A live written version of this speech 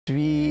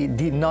We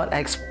did not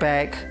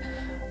expect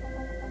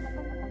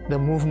the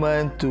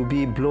movement to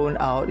be blown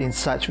out in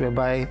such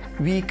whereby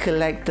we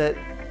collected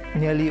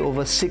nearly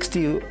over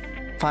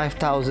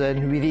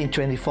 65,000 within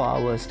 24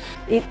 hours.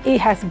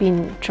 It has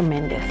been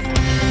tremendous.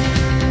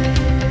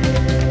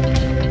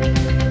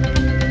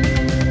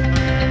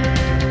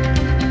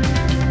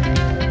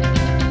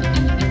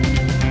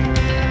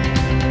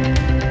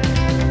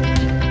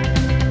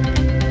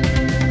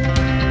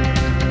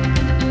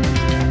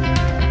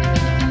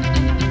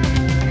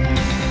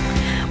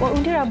 Well,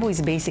 Undi Rabu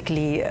is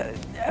basically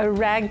a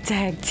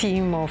ragtag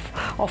team of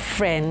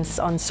friends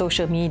on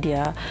social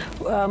media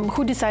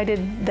who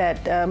decided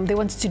that they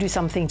wanted to do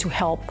something to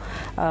help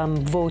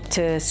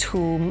voters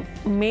who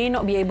may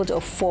not be able to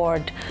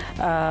afford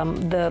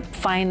the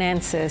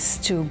finances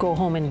to go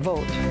home and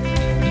vote.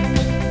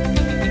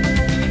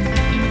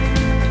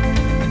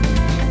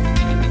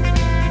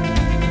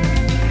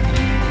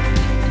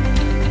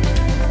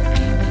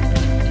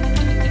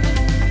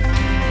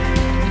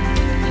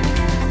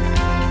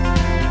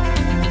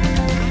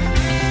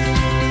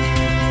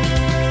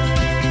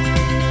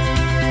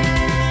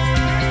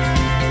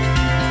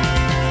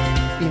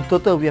 In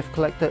total, we have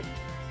collected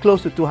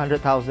close to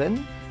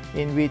 200,000,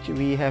 in which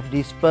we have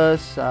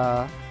dispersed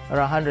around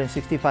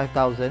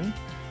 165,000,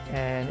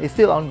 and it's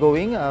still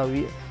ongoing.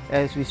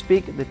 As we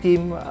speak, the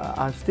team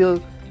are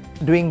still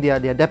doing their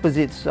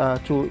deposits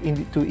to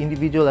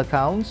individual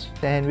accounts,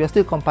 and we are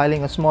still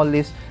compiling a small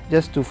list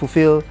just to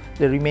fulfill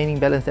the remaining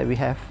balance that we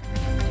have.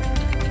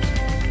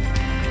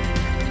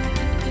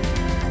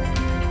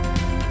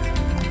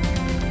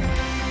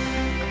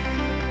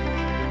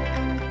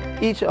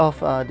 Each of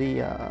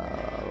the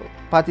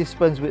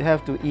participants would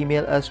have to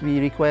email us.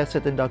 We require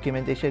certain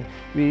documentation.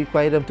 We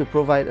require them to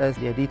provide us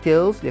their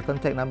details, their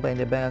contact number and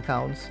their bank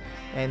accounts.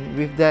 And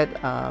with that,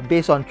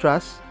 based on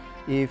trust,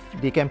 if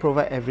they can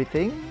provide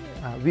everything,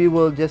 we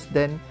will just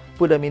then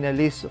put them in a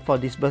list for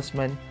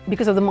disbursement.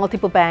 Because of the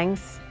multiple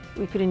banks,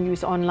 we couldn't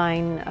use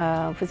online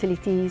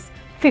facilities.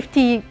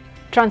 50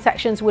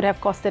 transactions would have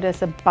costed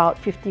us about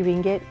 50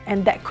 ringgit,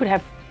 and that could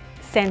have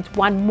sent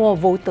one more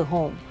voter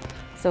home.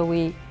 So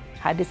we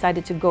had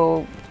decided to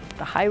go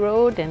the high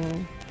road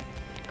and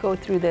go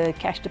through the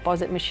cash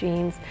deposit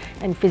machines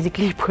and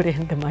physically put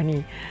in the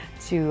money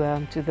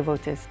to the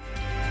voters.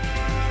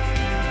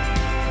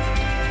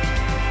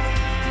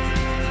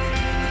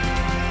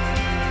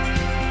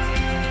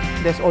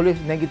 There's always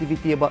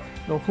negativity about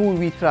who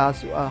we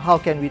trust, how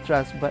can we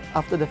trust. But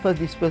after the first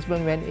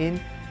disbursement went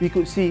in, we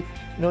could see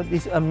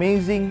this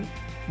amazing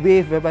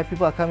wave whereby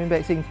people are coming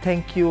back saying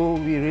thank you,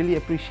 we really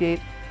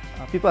appreciate.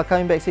 People are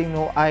coming back saying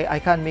no, I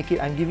can't make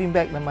it, I'm giving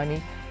back the money.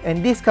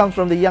 And this comes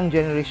from the young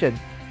generation,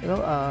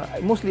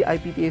 mostly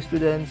IPTA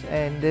students,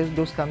 and there's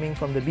those coming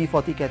from the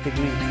B40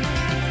 category.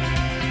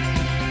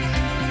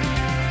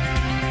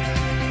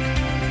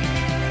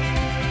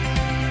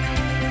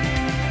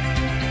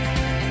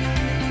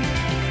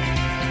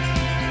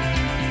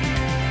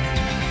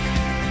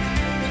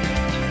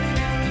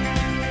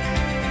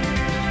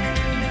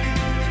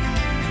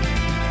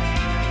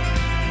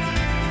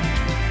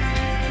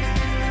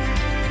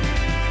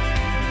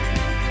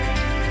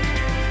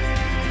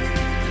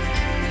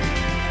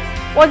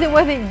 Was it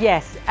worth it?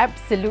 Yes,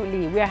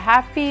 absolutely. We are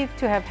happy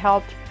to have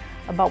helped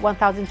about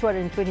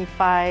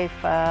 1,225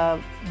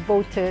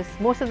 voters,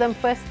 most of them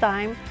first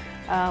time,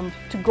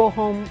 to go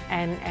home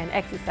and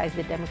exercise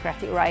the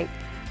democratic right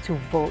to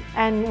vote.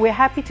 And we're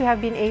happy to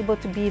have been able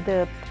to be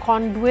the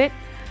conduit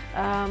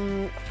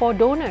for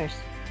donors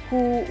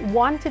who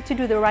wanted to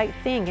do the right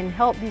thing and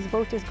help these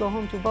voters go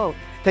home to vote.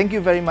 Thank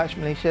you very much,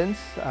 Malaysians.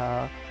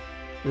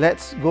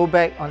 Let's go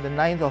back on the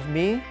 9th of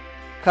May.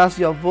 Cast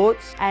your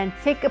votes. And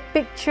take a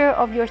picture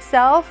of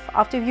yourself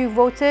after you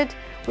voted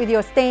with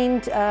your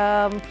stained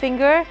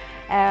finger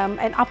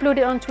and upload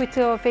it on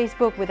Twitter or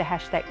Facebook with the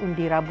hashtag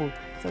Undi Rabu.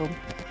 So,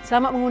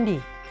 selamat mengundi.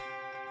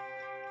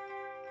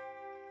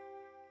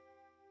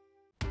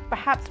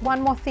 Perhaps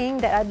one more thing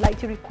that I'd like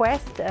to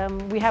request,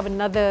 we have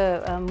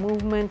another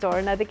movement or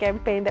another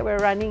campaign that we're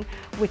running,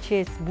 which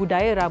is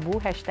Budaya Rabu,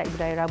 hashtag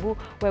Budaya Rabu,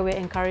 where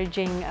we're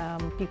encouraging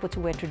people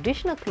to wear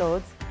traditional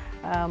clothes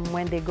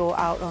when they go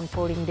out on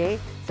polling day.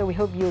 So we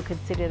hope you'll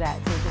consider that.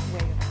 So just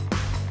wear